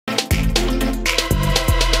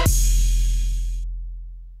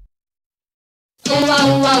Baby,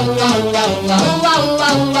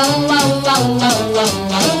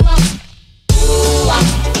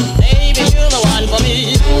 you're the one for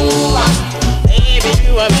me. Baby,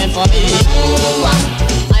 you were meant for me.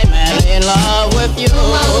 I'm madly in love with you.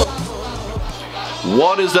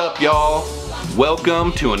 What is up, y'all?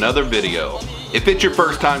 Welcome to another video. If it's your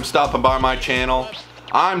first time stopping by my channel,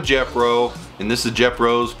 I'm Jeff Rowe, and this is Jeff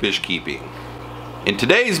Rowe's Fish Keeping. In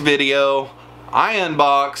today's video, I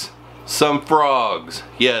unbox some frogs.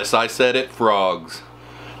 Yes, I said it, frogs.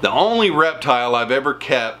 The only reptile I've ever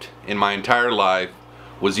kept in my entire life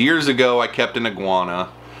was years ago. I kept an iguana.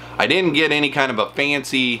 I didn't get any kind of a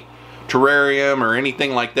fancy terrarium or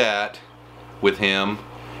anything like that with him,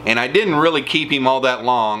 and I didn't really keep him all that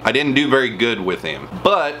long. I didn't do very good with him.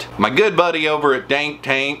 But my good buddy over at Dank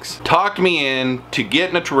Tanks talked me in to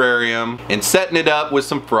getting a terrarium and setting it up with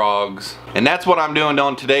some frogs, and that's what I'm doing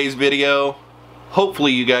on today's video.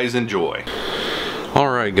 Hopefully you guys enjoy.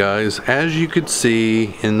 Alright guys, as you could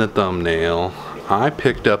see in the thumbnail, I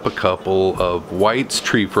picked up a couple of White's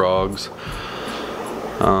tree frogs.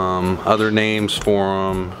 Other names for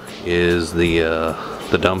them is the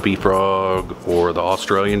dumpy frog or the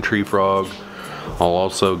Australian tree frog. I'll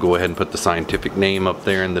also go ahead and put the scientific name up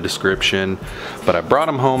there in the description. But I brought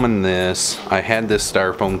them home in this. I had this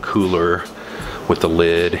styrofoam cooler with the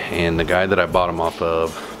lid, and the guy that I bought them off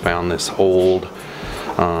of found this old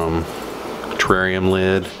terrarium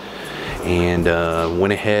lid and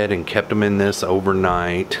went ahead and kept them in this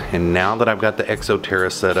overnight. And now that I've got the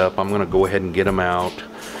Exoterra set up, I'm gonna go ahead and get them out,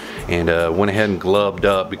 and went ahead and gloved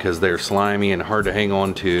up because they're slimy and hard to hang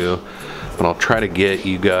on to. But I'll try to get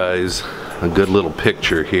you guys a good little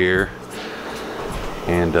picture here,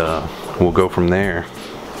 and we'll go from there.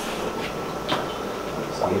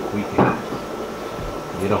 See if we can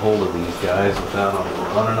get a hold of these guys without them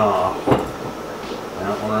running off.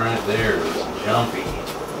 That one right there is jumpy.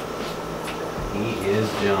 He is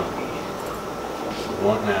jumpy.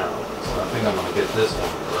 What now? So I think I'm going to get this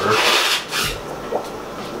one first.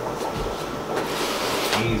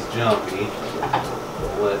 He's jumpy.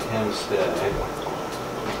 We'll let him stay.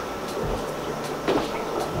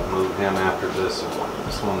 I'll move him after this one.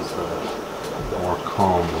 This one's the more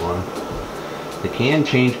calm one. They can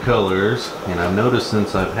change colors, and I've noticed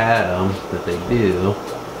since I've had them that they do.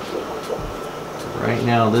 Right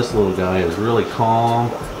now this little guy is really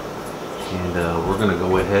calm, and we're going to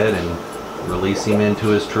go ahead and release him into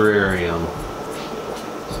his terrarium.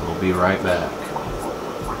 So we'll be right back.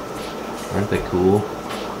 Aren't they cool?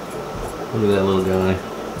 Look at that little guy.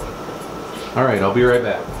 Alright, I'll be right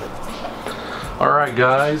back. Alright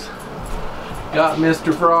guys, got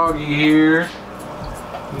Mr. Froggy here.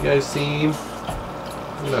 You guys see him?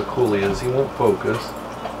 Look how cool he is. He won't focus.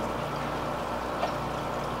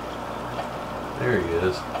 There he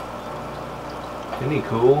is. Isn't he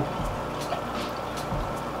cool?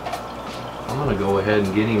 I'm gonna go ahead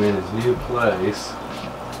and get him in his new place,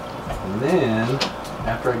 and then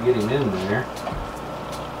after I get him in there,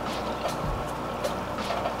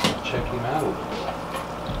 check him out a little bit.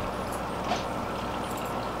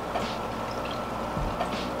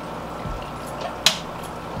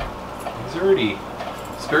 He's already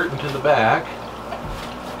skirting to the back,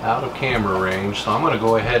 out of camera range, so I'm going to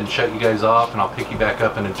go ahead and shut you guys off, and I'll pick you back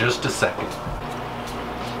up in just a second.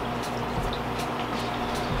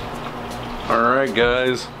 Alright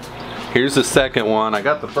guys, here's the second one. I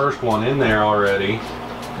got the first one in there already.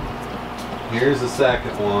 Here's the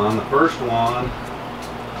second one. The first one,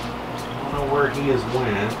 I don't know where he has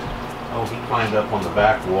went. Oh, he climbed up on the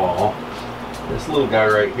back wall. This little guy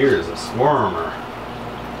right here is a squirmer.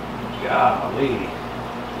 Golly.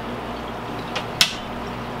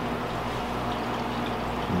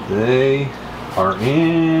 They are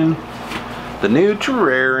in the new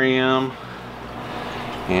terrarium,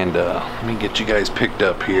 and let me get you guys picked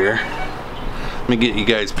up here.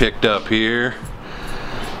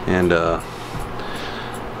 And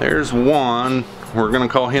there's one. We're gonna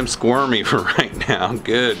call him Squirmy for right now.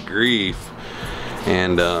 Good grief.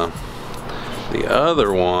 And the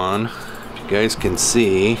other one, if you guys can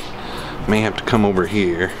see, may have to come over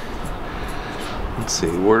here. Let's see,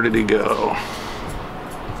 where did he go?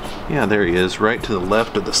 Yeah, there he is, right to the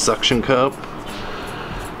left of the suction cup.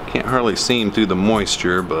 Can't hardly see him through the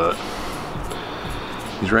moisture, but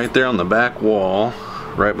he's right there on the back wall,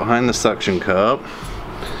 right behind the suction cup.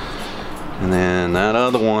 And then that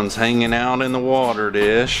other one's hanging out in the water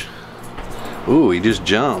dish. Ooh, he just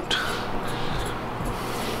jumped.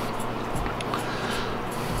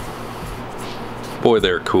 Boy,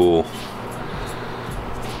 they're cool.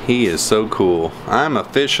 He is so cool. I'm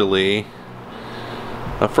officially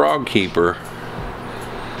a frog keeper.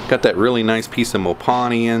 Got that really nice piece of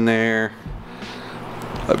Mopani in there.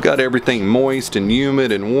 I've got everything moist and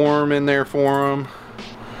humid and warm in there for them.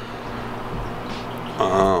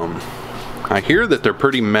 I hear that they're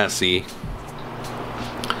pretty messy.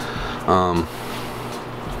 That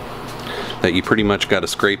you pretty much got to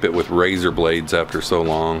scrape it with razor blades after so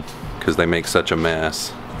long because they make such a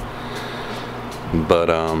mess. But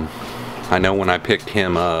I know when I picked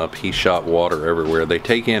him up, he shot water everywhere. They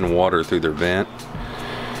take in water through their vent,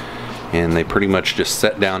 and they pretty much just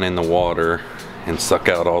set down in the water and suck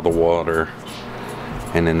out all the water,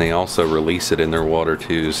 and then they also release it in their water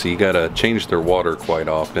too, so you gotta change their water quite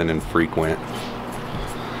often and frequent.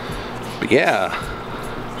 But yeah,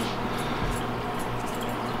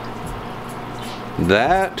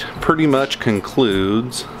 that pretty much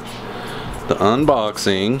concludes the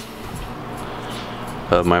unboxing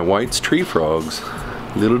of my White's tree frogs,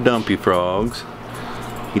 little dumpy frogs.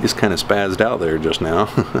 He just kind of spazzed out there just now.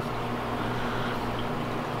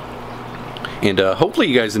 And hopefully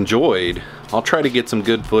you guys enjoyed. I'll try to get some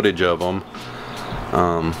good footage of them.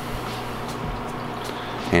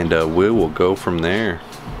 And we will go from there.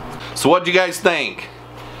 So what'd you guys think?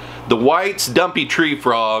 The White's dumpy tree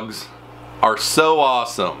frogs are so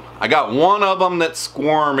awesome. I got one of them that's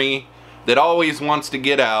squirmy, that always wants to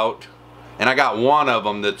get out. And I got one of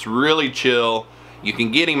them that's really chill. You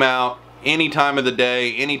can get him out any time of the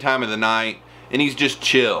day, any time of the night, and he's just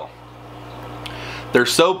chill. They're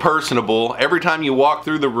so personable. Every time you walk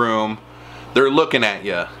through the room, they're looking at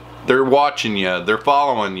you. They're watching you. They're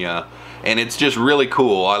following you. And it's just really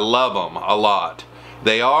cool. I love them a lot.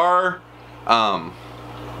 They are a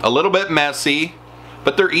little bit messy,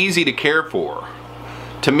 but they're easy to care for.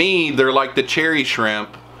 To me, they're like the cherry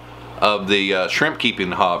shrimp of the shrimp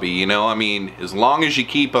keeping hobby. You know, I mean, as long as you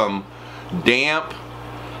keep them damp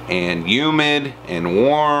and humid and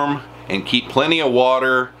warm and keep plenty of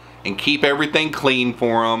water and keep everything clean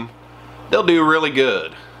for them, they'll do really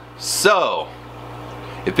good. So,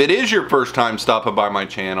 if it is your first time stopping by my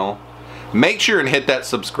channel, make sure and hit that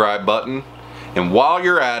subscribe button. And while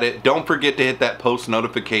you're at it, don't forget to hit that post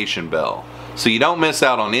notification bell so you don't miss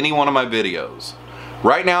out on any one of my videos.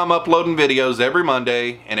 Right now I'm uploading videos every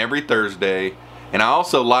Monday and every Thursday, and I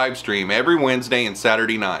also live stream every Wednesday and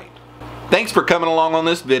Saturday night. Thanks for coming along on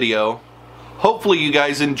this video. Hopefully you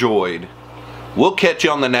guys enjoyed. We'll catch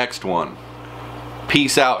you on the next one.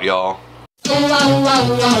 Peace out, y'all. Baby,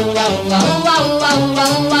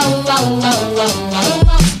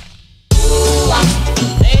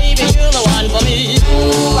 you're the one for me.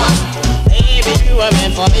 Baby, you were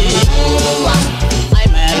meant for me.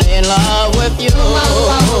 I'm madly in love with you.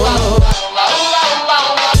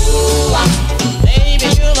 Baby,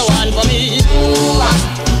 you're the one for me.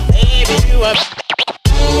 Baby, you were.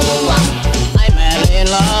 I'm madly in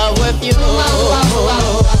love with you.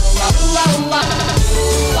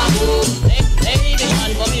 Baby,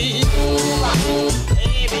 one for me.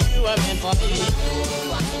 Baby, you were meant for me.